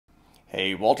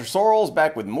Hey, Walter Sorrells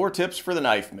back with more tips for the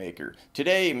knife maker.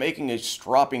 Today, making a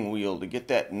stropping wheel to get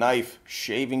that knife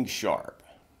shaving sharp.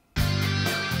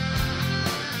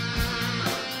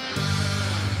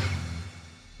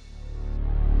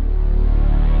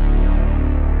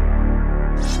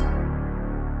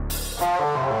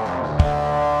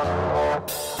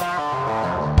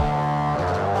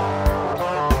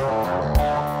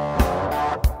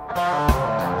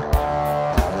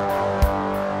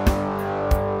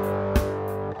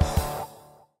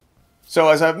 So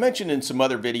as I've mentioned in some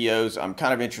other videos, I'm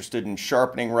kind of interested in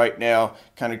sharpening right now,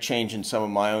 kind of changing some of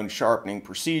my own sharpening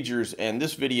procedures, and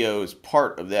this video is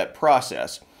part of that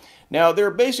process. Now, there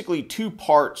are basically two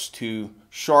parts to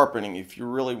sharpening if you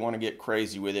really want to get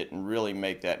crazy with it and really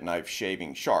make that knife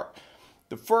shaving sharp.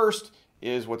 The first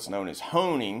is what's known as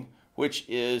honing, which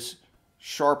is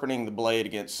sharpening the blade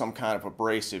against some kind of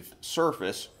abrasive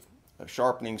surface, a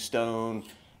sharpening stone,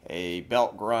 a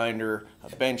belt grinder,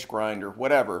 a bench grinder,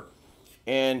 whatever.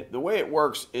 And the way it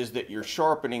works is that you're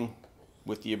sharpening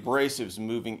with the abrasives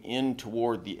moving in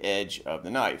toward the edge of the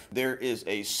knife. There is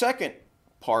a second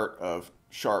part of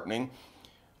sharpening,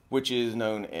 which is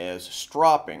known as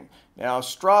stropping. Now,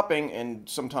 stropping, and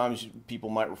sometimes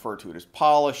people might refer to it as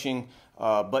polishing,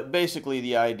 but basically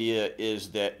the idea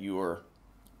is that you're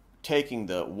taking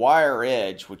the wire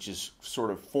edge, which is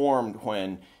sort of formed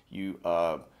when you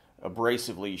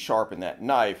abrasively sharpen that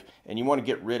knife, and you want to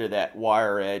get rid of that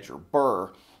wire edge or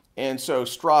burr, and so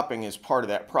stropping is part of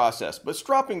that process. But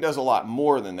stropping does a lot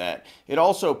more than that. It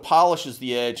also polishes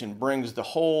the edge and brings the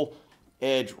whole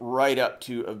edge right up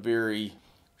to a very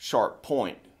sharp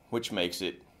point, which makes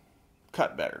it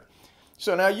cut better.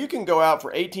 So now you can go out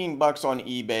for 18 bucks on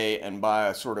eBay and buy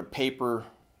a sort of paper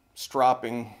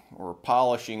stropping or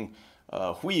polishing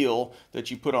wheel that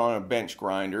you put on a bench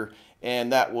grinder,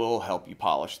 and that will help you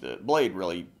polish the blade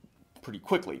really pretty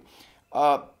quickly.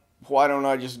 Why don't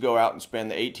I just go out and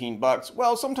spend the 18 bucks?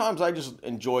 Well, sometimes I just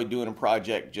enjoy doing a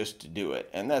project just to do it,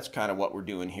 and that's kind of what we're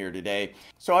doing here today.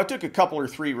 So I took a couple or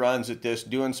three runs at this,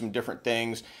 doing some different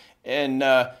things, and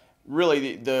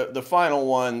really the final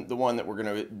one, the one that we're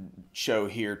going to show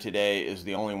here today, is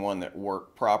the only one that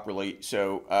worked properly.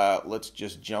 So let's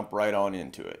just jump right on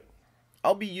into it.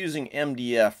 I'll be using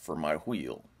MDF for my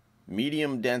wheel,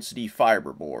 medium density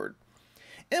fiberboard.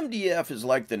 MDF is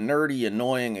like the nerdy,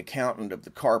 annoying accountant of the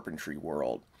carpentry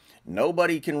world.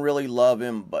 Nobody can really love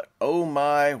him, but oh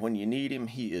my, when you need him,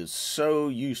 he is so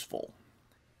useful.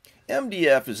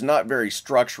 MDF is not very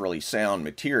structurally sound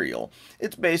material.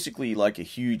 It's basically like a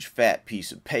huge fat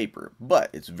piece of paper, but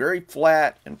it's very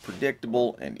flat and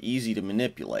predictable and easy to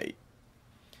manipulate.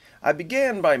 I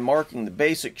began by marking the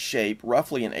basic shape,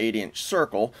 roughly an 8-inch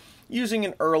circle, using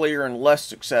an earlier and less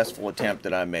successful attempt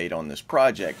that I made on this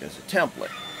project as a template.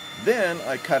 Then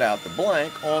I cut out the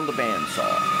blank on the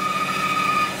bandsaw.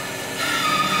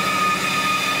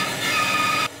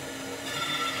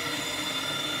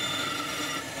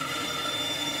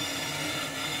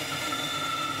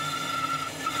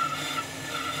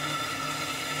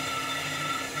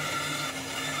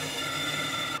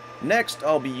 Next,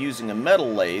 I'll be using a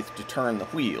metal lathe to turn the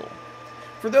wheel.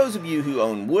 For those of you who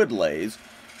own wood lathes,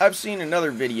 I've seen another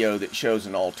video that shows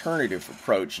an alternative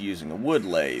approach using a wood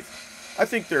lathe. I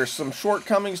think there are some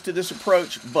shortcomings to this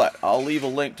approach, but I'll leave a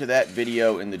link to that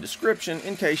video in the description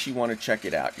in case you want to check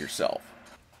it out yourself.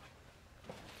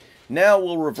 Now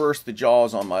we'll reverse the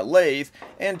jaws on my lathe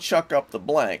and chuck up the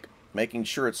blank, making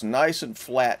sure it's nice and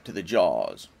flat to the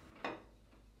jaws.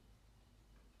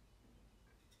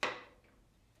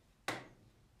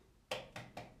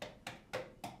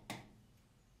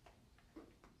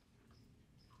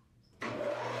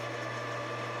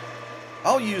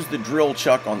 I'll use the drill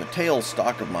chuck on the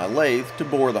tailstock of my lathe to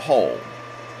bore the hole.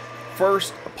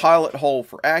 First, a pilot hole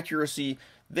for accuracy,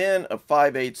 then a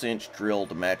 5/8 inch drill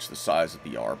to match the size of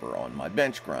the arbor on my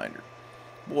bench grinder.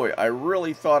 Boy, I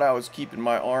really thought I was keeping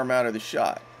my arm out of the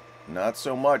shot. Not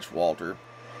so much, Walter.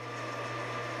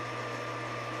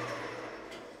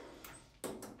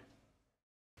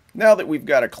 Now that we've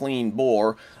got a clean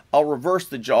bore, I'll reverse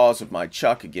the jaws of my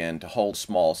chuck again to hold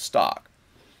small stock.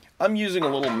 I'm using a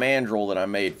little mandrel that I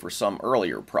made for some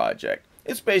earlier project.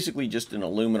 It's basically just an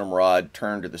aluminum rod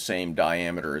turned to the same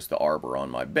diameter as the arbor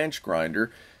on my bench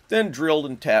grinder, then drilled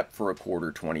and tapped for a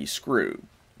 1/4-20 screw.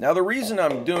 Now the reason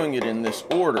I'm doing it in this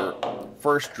order,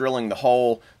 first drilling the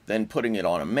hole, then putting it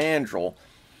on a mandrel,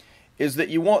 is that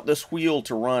you want this wheel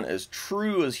to run as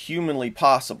true as humanly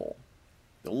possible.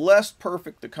 The less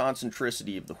perfect the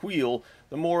concentricity of the wheel,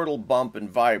 the more it'll bump and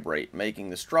vibrate,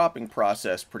 making the stropping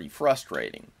process pretty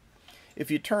frustrating. If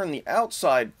you turn the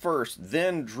outside first,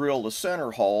 then drill the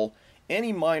center hole,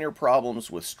 any minor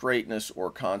problems with straightness or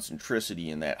concentricity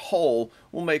in that hole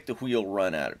will make the wheel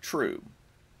run out of true,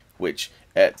 which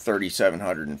at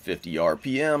 3,750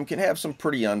 RPM can have some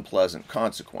pretty unpleasant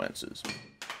consequences.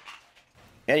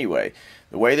 Anyway,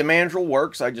 the way the mandrel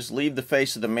works, I just leave the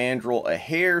face of the mandrel a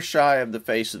hair shy of the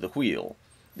face of the wheel.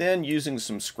 Then, using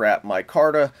some scrap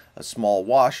micarta, a small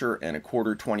washer, and a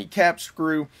 1/4 cap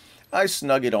screw, I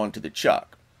snug it onto the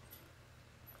chuck.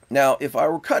 Now, if I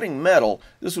were cutting metal,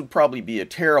 this would probably be a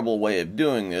terrible way of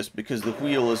doing this because the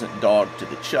wheel isn't dogged to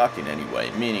the chuck in any way,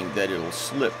 meaning that it'll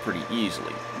slip pretty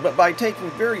easily. But by taking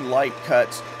very light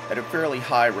cuts at a fairly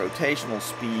high rotational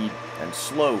speed and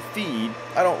slow feed,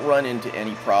 I don't run into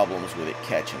any problems with it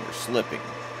catching or slipping.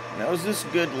 Now, is this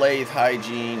good lathe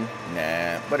hygiene?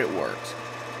 Nah, but it works.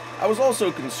 I was also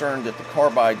concerned that the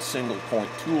carbide single point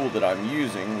tool that I'm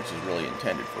using, which is really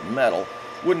intended for metal,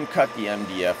 wouldn't cut the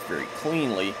MDF very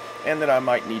cleanly, and that I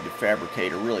might need to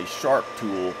fabricate a really sharp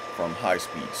tool from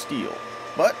high-speed steel.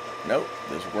 But, nope,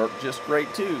 this worked just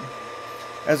great too.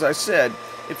 As I said,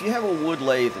 if you have a wood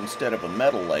lathe instead of a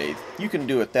metal lathe, you can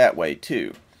do it that way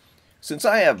too. Since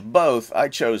I have both, I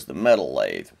chose the metal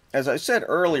lathe. As I said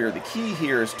earlier, the key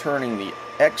here is turning the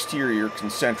exterior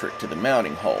concentric to the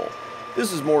mounting hole.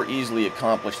 This is more easily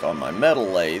accomplished on my metal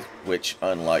lathe, which,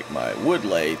 unlike my wood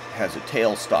lathe, has a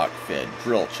tailstock-fed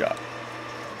drill chuck.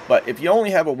 But if you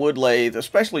only have a wood lathe,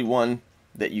 especially one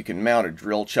that you can mount a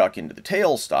drill chuck into the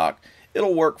tailstock,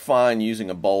 it'll work fine using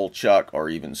a bowl chuck or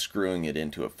even screwing it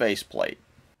into a faceplate.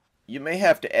 You may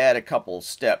have to add a couple of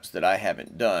steps that I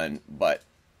haven't done, but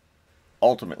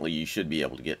ultimately you should be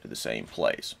able to get to the same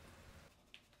place.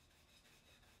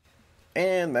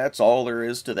 And that's all there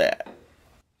is to that.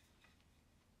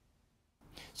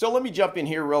 So let me jump in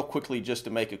here real quickly just to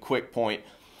make a quick point.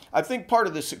 I think part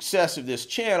of the success of this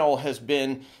channel has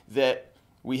been that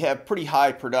we have pretty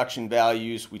high production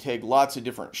values. We take lots of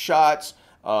different shots.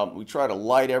 We try to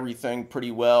light everything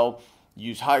pretty well,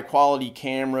 use high quality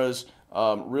cameras,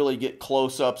 really get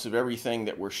close-ups of everything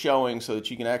that we're showing so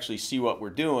that you can actually see what we're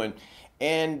doing.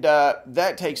 And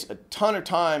that takes a ton of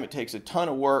time. It takes a ton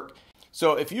of work.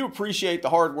 So if you appreciate the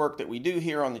hard work that we do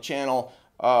here on the channel,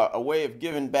 a way of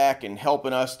giving back and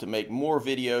helping us to make more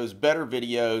videos, better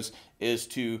videos, is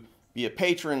to be a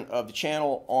patron of the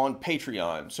channel on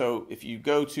Patreon. So if you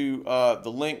go to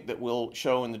the link that we'll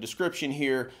show in the description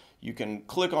here, you can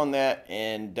click on that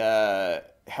and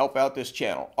help out this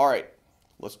channel. All right,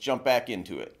 let's jump back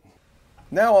into it.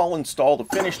 Now I'll install the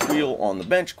finished wheel on the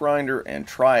bench grinder and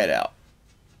try it out.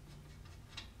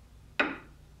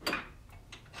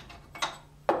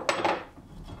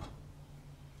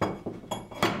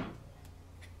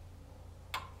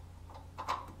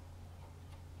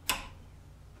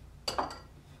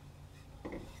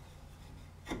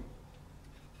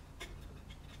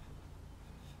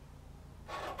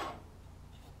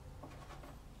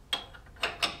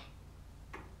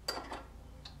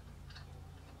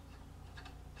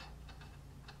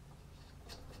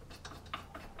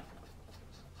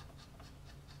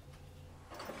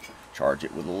 Charge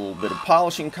it with a little bit of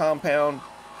polishing compound.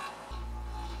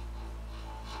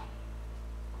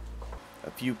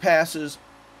 A few passes.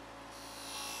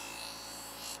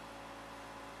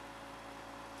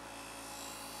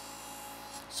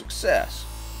 Success.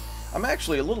 I'm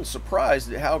actually a little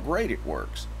surprised at how great it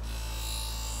works.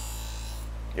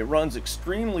 It runs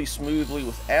extremely smoothly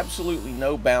with absolutely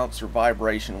no bounce or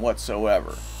vibration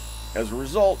whatsoever. As a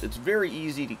result, it's very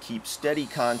easy to keep steady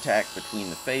contact between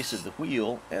the face of the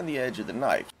wheel and the edge of the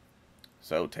knife.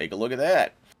 So take a look at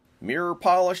that. Mirror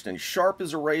polished and sharp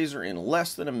as a razor in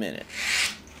less than a minute.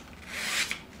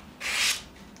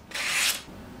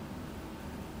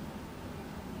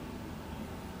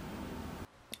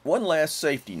 One last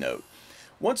safety note.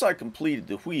 Once I completed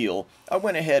the wheel, I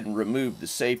went ahead and removed the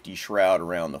safety shroud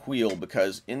around the wheel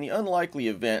because in the unlikely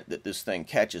event that this thing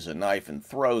catches a knife and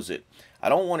throws it, I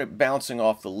don't want it bouncing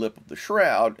off the lip of the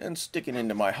shroud and sticking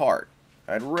into my heart.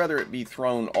 I'd rather it be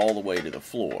thrown all the way to the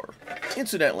floor.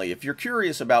 Incidentally, if you're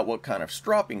curious about what kind of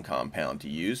stropping compound to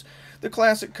use, the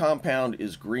classic compound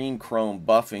is green chrome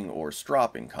buffing or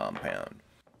stropping compound.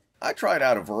 I tried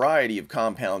out a variety of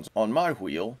compounds on my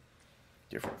wheel.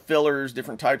 Different fillers,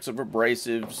 different types of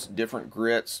abrasives, different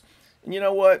grits. And you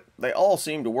know what? They all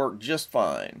seem to work just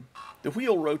fine. The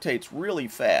wheel rotates really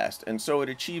fast, and so it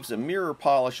achieves a mirror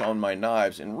polish on my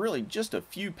knives in really just a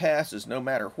few passes no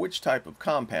matter which type of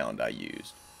compound I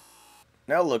use.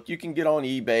 Now look, you can get on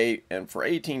eBay, and for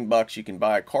 18 bucks you can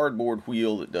buy a cardboard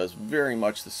wheel that does very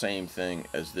much the same thing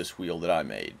as this wheel that I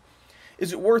made.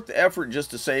 Is it worth the effort just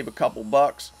to save a couple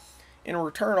bucks? In a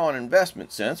return on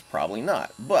investment sense, probably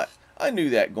not, but I knew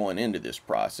that going into this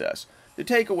process. The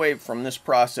takeaway from this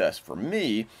process for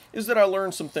me is that I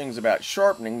learned some things about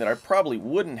sharpening that I probably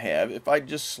wouldn't have if I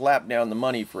just slapped down the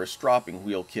money for a stropping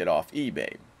wheel kit off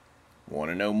eBay. Want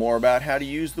to know more about how to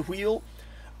use the wheel?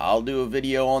 I'll do a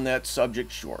video on that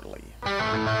subject shortly.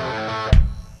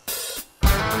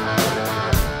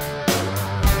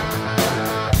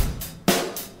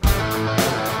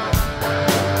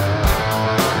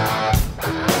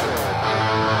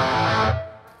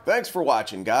 Thanks for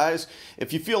watching, guys.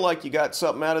 If you feel like you got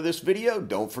something out of this video,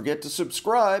 don't forget to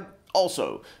subscribe.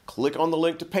 Also, click on the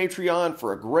link to Patreon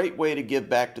for a great way to give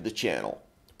back to the channel.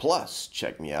 Plus,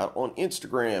 check me out on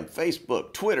Instagram,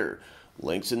 Facebook, Twitter.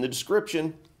 Links in the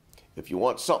description. If you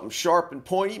want something sharp and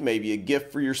pointy, maybe a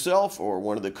gift for yourself or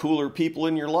one of the cooler people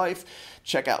in your life,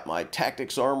 check out my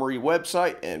Tactics Armory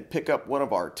website and pick up one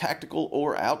of our tactical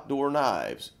or outdoor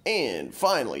knives. And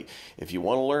finally, if you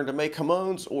want to learn to make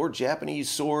hamones or Japanese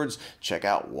swords, check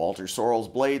out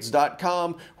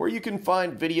WalterSorrellsBlades.com, where you can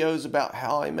find videos about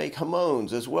how I make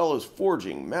hamones, as well as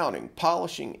forging, mounting,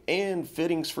 polishing, and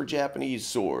fittings for Japanese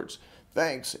swords.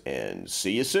 Thanks, and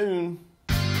see you soon.